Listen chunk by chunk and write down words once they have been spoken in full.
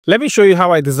Let me show you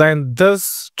how I designed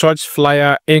this church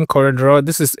flyer in CorelDraw.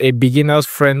 This is a beginners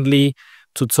friendly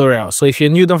tutorial. So if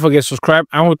you're new, don't forget to subscribe.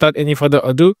 And without any further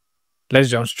ado, let's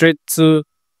jump straight to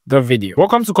the video.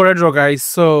 Welcome to CorelDraw, guys.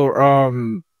 So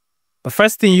the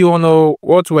first thing you want to know,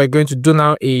 what we're going to do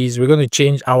now is we're going to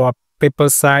change our paper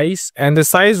size, and the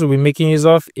size we'll be making use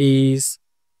of is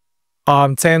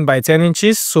 10 by 10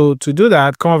 inches. So to do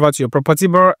that, come over to your property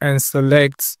bar and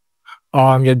select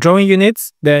your drawing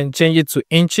units, then change it to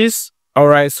inches. All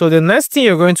right, so the next thing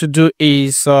you're going to do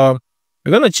is we're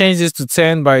going to change this to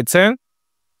 10 by 10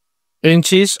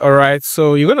 inches. All right,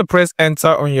 so you're going to press enter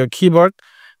on your keyboard,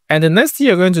 and the next thing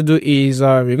you're going to do is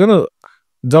you're going to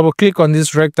double click on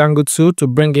this rectangle tool to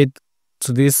bring it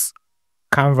to this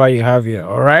canvas you have here.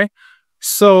 All right,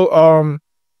 so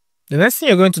the next thing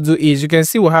you're going to do is, you can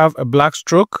see we have a black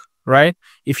stroke, right?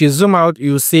 If you zoom out,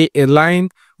 you'll see a line.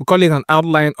 We call it an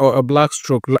outline or a black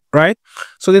stroke, right?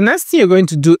 So the next thing you're going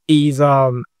to do is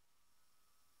come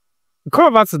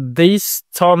over to this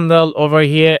thumbnail over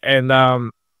here and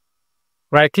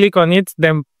right click on it,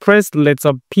 then press the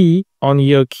letter P on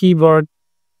your keyboard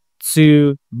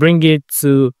to bring it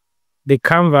to the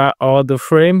canvas or the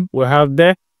frame we have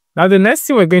there. Now the next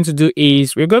thing we're going to do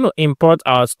is we're going to import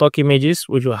our stock images,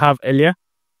 which we have earlier.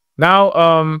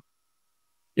 Now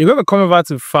you're going to come over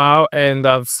to file and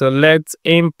select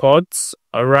imports.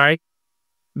 All right,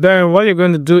 then what you're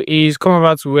going to do is come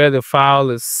over to where the file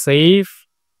is saved.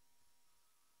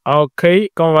 Okay,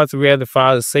 come over to where the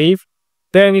file is saved.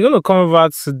 Then you're going to come over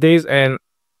to this and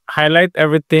highlight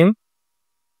everything.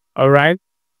 All right,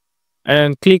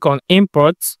 and click on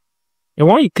imports. And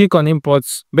when you click on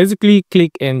imports, basically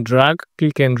click and drag,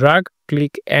 click and drag,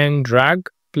 click and drag,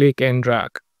 click and drag.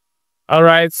 All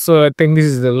right, so I think this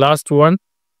is the last one.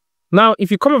 Now,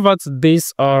 if you come over to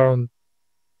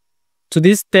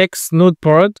this text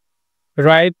notepad,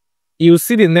 right, you'll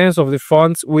see the names of the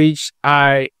fonts which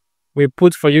I will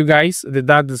put for you guys in the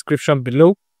dark description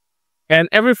below. And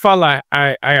every file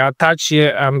I attach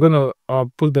here, I'm gonna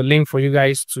put the link for you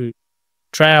guys to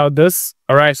try out this.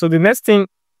 All right, so the next thing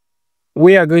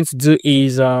we are going to do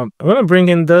is I'm gonna bring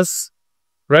in this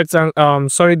rectangle,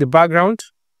 the background,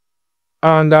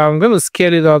 and I'm gonna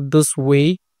scale it up this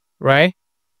way, right?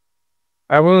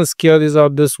 I'm gonna scale this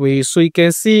up this way, so you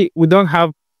can see we don't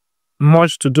have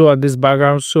much to do on this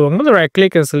background. So I'm gonna right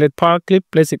click and select power clip,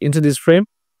 place it into this frame.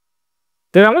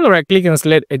 Then I'm gonna right click and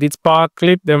select edit power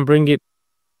clip, then bring it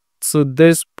to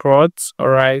this part. All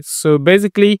right, so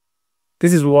basically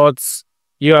this is what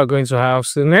you are going to have.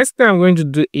 So the next thing I'm going to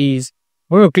do is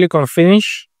I'm going to click on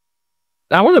finish.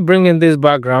 I want to bring in this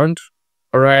background.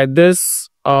 All right, this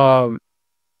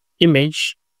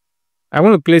image, I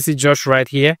want to place it just right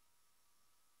here.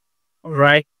 All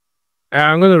right, and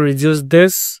I'm going to reduce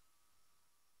this.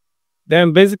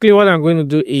 Then basically what I'm going to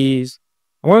do is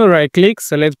I'm going to right click,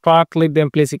 select power clip,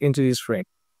 then place it into this frame.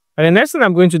 And the next thing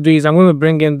I'm going to do is I'm going to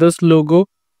bring in this logo.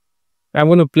 I'm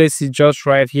going to place it just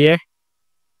right here.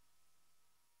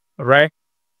 All right,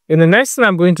 and the next thing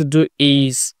I'm going to do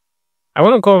is I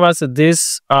want to come over to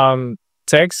this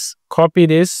text, copy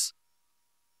this,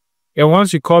 and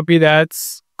once you copy that,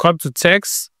 copy to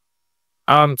text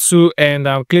and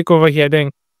click over here,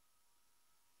 then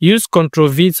use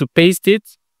Ctrl+V to paste it.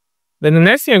 Then the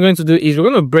next thing you're going to do is we're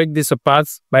going to break this apart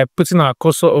by putting our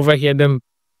cursor over here, then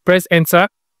press enter,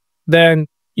 then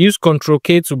use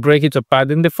Ctrl+K to break it apart.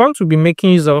 Then the font we'll be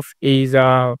making use of is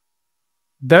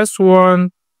this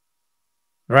one.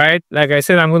 Right, like I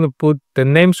said, I'm going to put the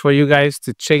names for you guys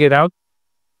to check it out.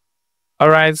 All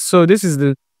right, so this is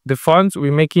the font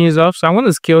we're making use of. So I'm going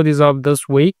to scale this up this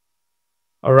way.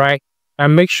 All right,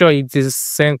 and make sure it is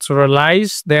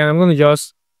centralized. Then I'm going to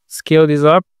just scale this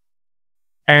up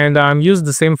and use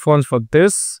the same font for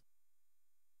this.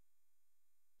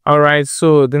 All right,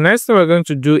 so the next thing we're going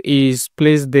to do is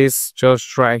place this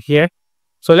just right here.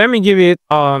 So let me give it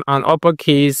an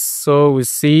uppercase so we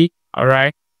see. All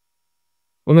right,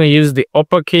 we're going to use the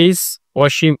uppercase,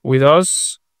 worship with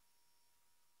us.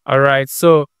 All right,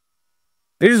 so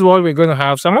this is what we're going to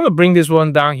have. So I'm going to bring this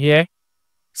one down here,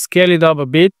 scale it up a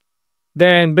bit.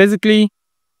 Then basically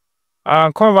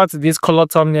come over to this color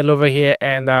thumbnail over here,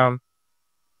 and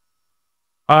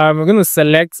we're going to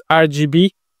select RGB,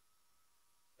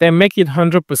 then make it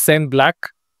 100% black,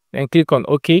 then click on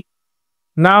OK.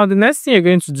 Now the next thing you're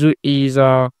going to do is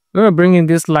we're going to bring in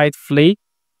this light flake,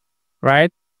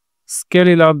 right? Scale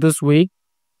it up this way,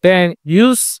 then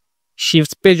use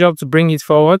shift page up to bring it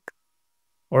forward.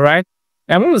 All right,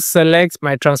 I'm going to select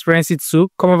my transparency tool,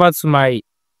 come over to my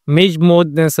image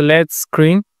mode, then select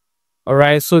screen. All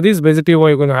right, so this is basically what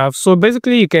you're going to have. So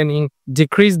basically you can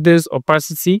decrease this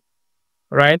opacity,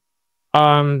 right?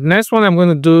 Next one I'm going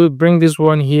to do, bring this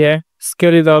one here,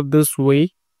 scale it up this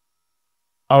way.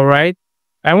 All right.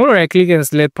 I'm going to right click and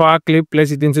select power clip,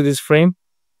 place it into this frame.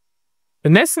 The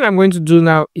next thing I'm going to do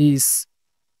now is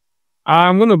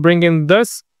I'm going to bring in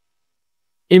this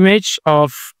image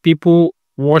of people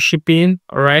worshiping.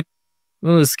 All right. I'm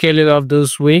going to scale it up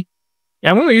this way.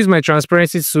 I'm going to use my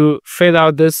transparency to fade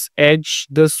out this edge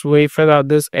this way, fade out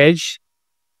this edge.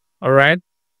 All right.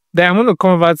 Then I'm going to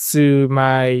convert to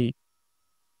my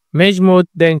mesh mode,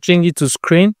 then change it to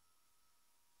screen.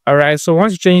 All right. So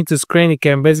once you change it to screen, you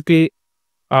can basically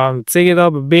take it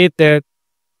up a bit, then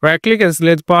right click and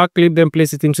select power clip, then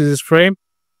place it into this frame.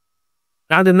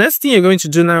 Now the next thing you're going to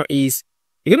do now is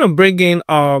you're going to bring in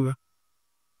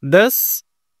this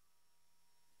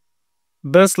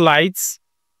lights,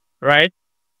 right?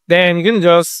 Then you're going to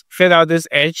just fade out this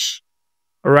edge,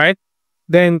 all right?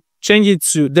 Then change it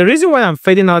to, the reason why I'm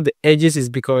fading out the edges is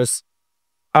because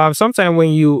sometimes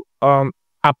when you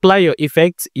apply your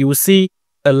effect, you will see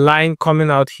a line coming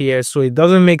out here, so it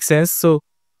doesn't make sense. So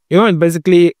you're going to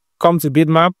basically come to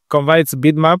bitmap, convert it to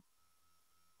bitmap,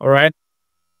 all right?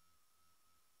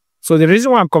 So the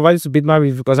reason why I'm converting to bitmap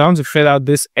is because I want to fade out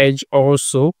this edge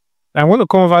also. I'm going to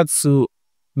convert to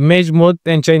mesh mode,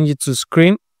 then change it to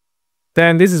screen.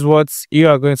 Then this is what you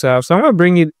are going to have. So I'm going to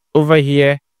bring it over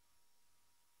here.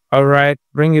 All right,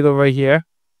 bring it over here.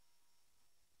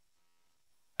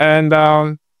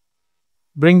 And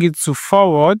bring it to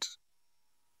forward.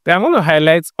 Then I'm going to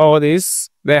highlight all this.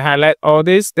 Then highlight all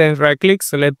this. Then right click,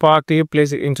 select power clip,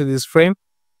 place it into this frame.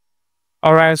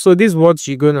 All right, so this is what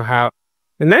you're going to have.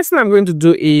 The next thing I'm going to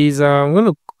do is I'm going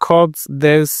to cut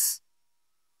this.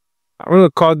 I'm going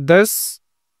to cut this,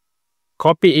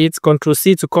 copy it, Ctrl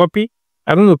C to copy.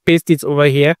 I'm going to paste it over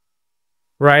here,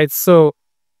 right? So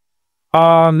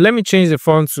let me change the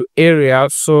font to Arial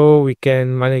so we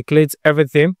can manipulate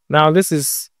everything. Now this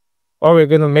is what we're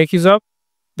going to make use of.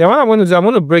 Then what I'm going to do, I'm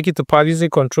going to break it apart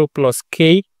using Ctrl plus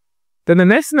K. Then the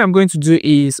next thing I'm going to do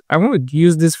is I'm going to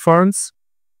use these fonts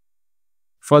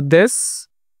for this.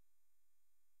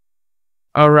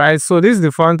 All right, so this is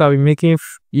the font I'll be making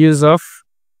use of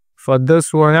for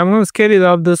this one. I'm going to scale it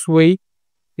up this way.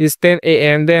 It's 10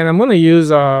 AM. Then I'm going to use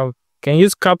can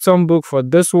use Campton Black for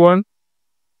this one.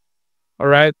 All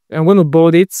right, I'm going to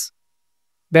bold it.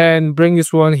 Then bring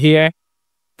this one here.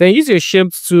 Then use your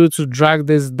shape tool to drag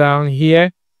this down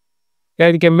here.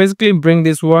 Then you can basically bring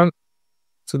this one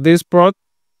to this spot.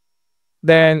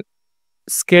 Then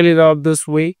scale it up this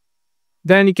way.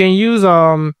 Then you can use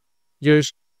your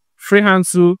freehand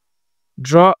tool,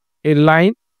 draw a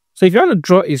line. So if you want to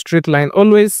draw a straight line,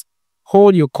 always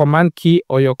hold your command key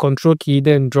or your control key,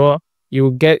 then draw, you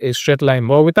will get a straight line.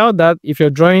 But without that, if you're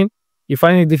drawing, you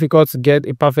find it difficult to get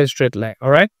a perfect straight line.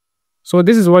 All right, so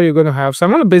this is what you're going to have. So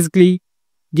I'm going to basically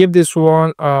give this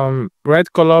one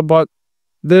red color, but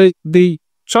the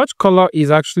church color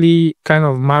is actually kind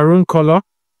of maroon color.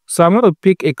 So I'm going to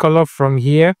pick a color from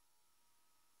here.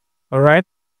 All right,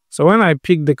 so when I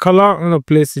pick the color, I'm going to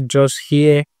place it just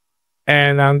here.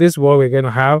 And this is what we're going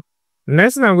to have.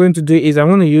 Next thing I'm going to do is I'm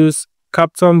going to use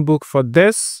Campton Black for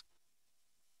this.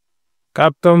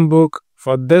 Campton Black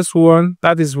for this one.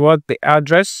 That is what the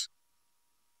address.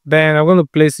 Then I'm going to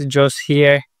place it just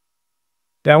here.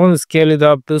 Then I'm going to scale it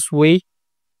up this way.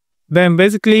 Then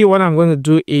basically what I'm going to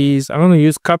do is I'm going to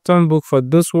use Campton Black for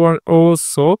this one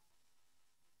also.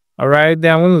 All right,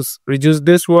 then I'm going to reduce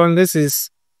this one. This is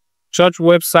church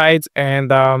website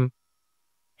and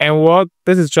what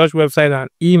this is church website and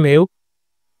email.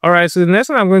 All right, so the next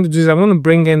thing I'm going to do is I'm going to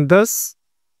bring in this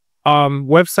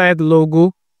website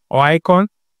logo or icon.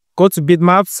 Go to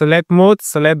bitmap, select mode,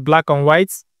 select black and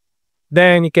white.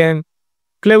 Then you can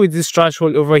play with this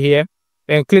threshold over here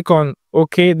and click on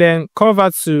OK. Then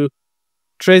convert to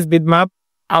trace bitmap,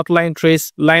 outline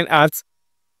trace, line art.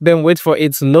 Then wait for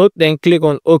it to load. Then click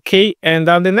on OK. And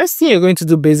the next thing you're going to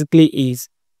do basically is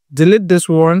delete this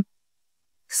one,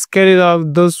 scale it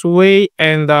up this way,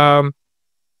 and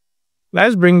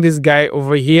let's bring this guy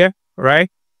over here, right?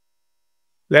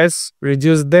 Let's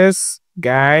reduce this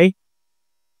guy,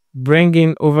 bring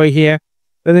in over here.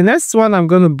 Then the next one I'm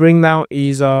going to bring now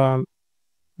is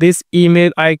this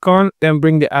email icon, then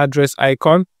bring the address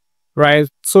icon, right?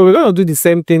 So we're going to do the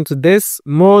same thing to this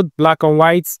mode, black and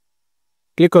white.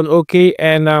 Click on OK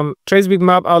and trace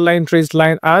bitmap, outline trace,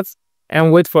 line art,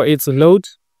 and wait for it to load.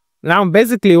 Now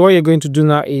basically what you're going to do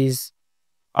now is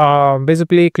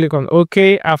basically click on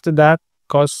OK after that,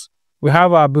 because we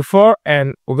have our before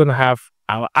and we're going to have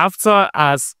our after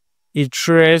as a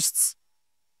traced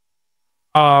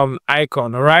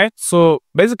icon. All right, so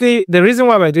basically the reason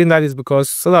why we're doing that is because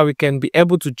so that we can be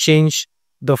able to change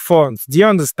the fonts. Do you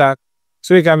understand?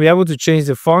 so we can be able to change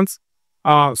the font,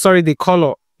 the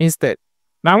color instead.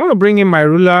 Now I'm going to bring in my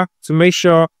ruler to make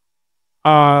sure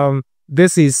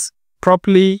this is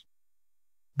properly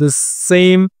the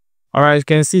same. All right, you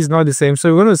can see it's not the same, so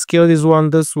we're going to scale this one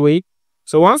this way.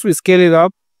 So once we scale it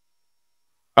up,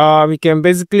 we can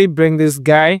basically bring this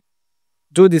guy,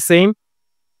 do the same.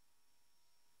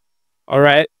 All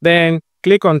right, then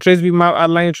click on trace bitmap, add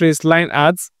line trace, line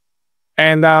adds.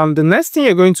 And the next thing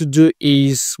you're going to do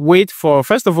is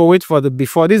first of all, wait for the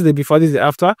before. This is the before, this is the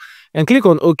after, and click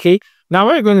on OK. Now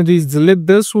what you're going to do is delete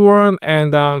this one,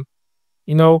 and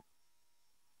you know,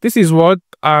 this is what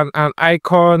an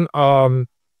icon, and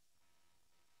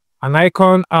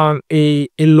a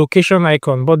location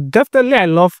icon. But definitely I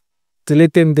love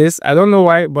deleting this. I don't know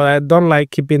why, but I don't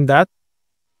like keeping that.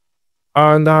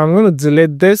 And I'm going to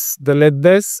delete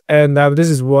this, and this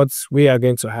is what we are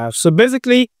going to have. So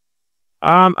basically,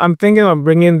 I'm thinking of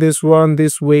bringing this one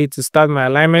this way to start my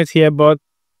alignment here, but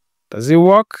does it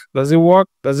work? Does it work?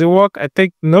 Does it work? I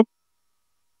think nope.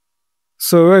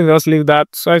 So we'll just leave that.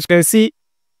 So as you can see,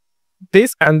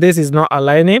 this and this is not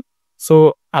aligning.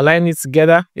 So align it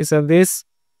together. Isn't this?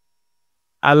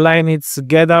 Align it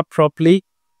together properly.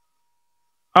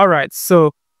 All right.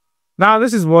 So now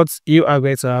this is what you are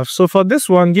going to have. So for this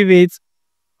one, give it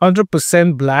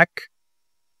 100% black.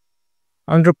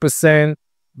 100%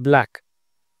 black.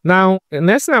 Now the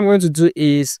next thing I'm going to do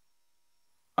is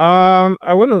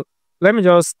let me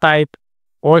just type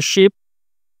worship.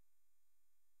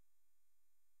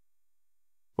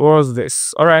 What's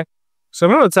this? All right, so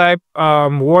I'm going to type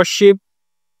worship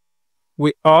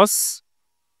with us.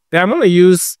 Then I'm going to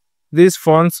use this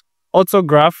font,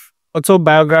 Autograf,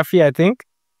 autobiography, I think.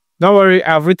 Don't worry,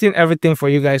 I've written everything for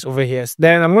you guys over here.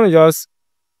 Then I'm going to just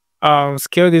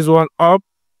scale this one up.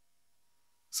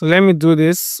 So let me do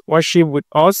this, worship with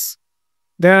us.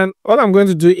 Then what I'm going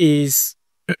to do is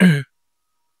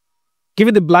give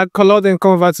it the black color, then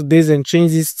come over to this and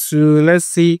change this to, let's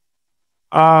see,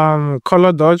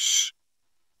 color dodge.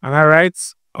 Am I right?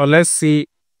 Or let's see,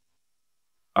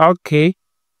 okay,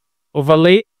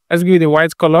 overlay. Let's give it the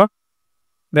white color.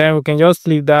 Then we can just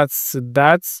leave that,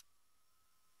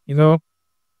 you know,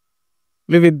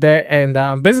 leave it there.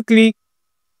 And basically,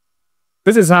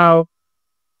 this is how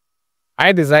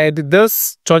I designed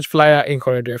this church flyer in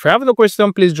CorelDraw. If you have any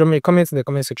question, please drop me a comment in the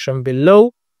comment section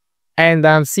below.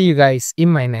 And see you guys in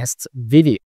my next video.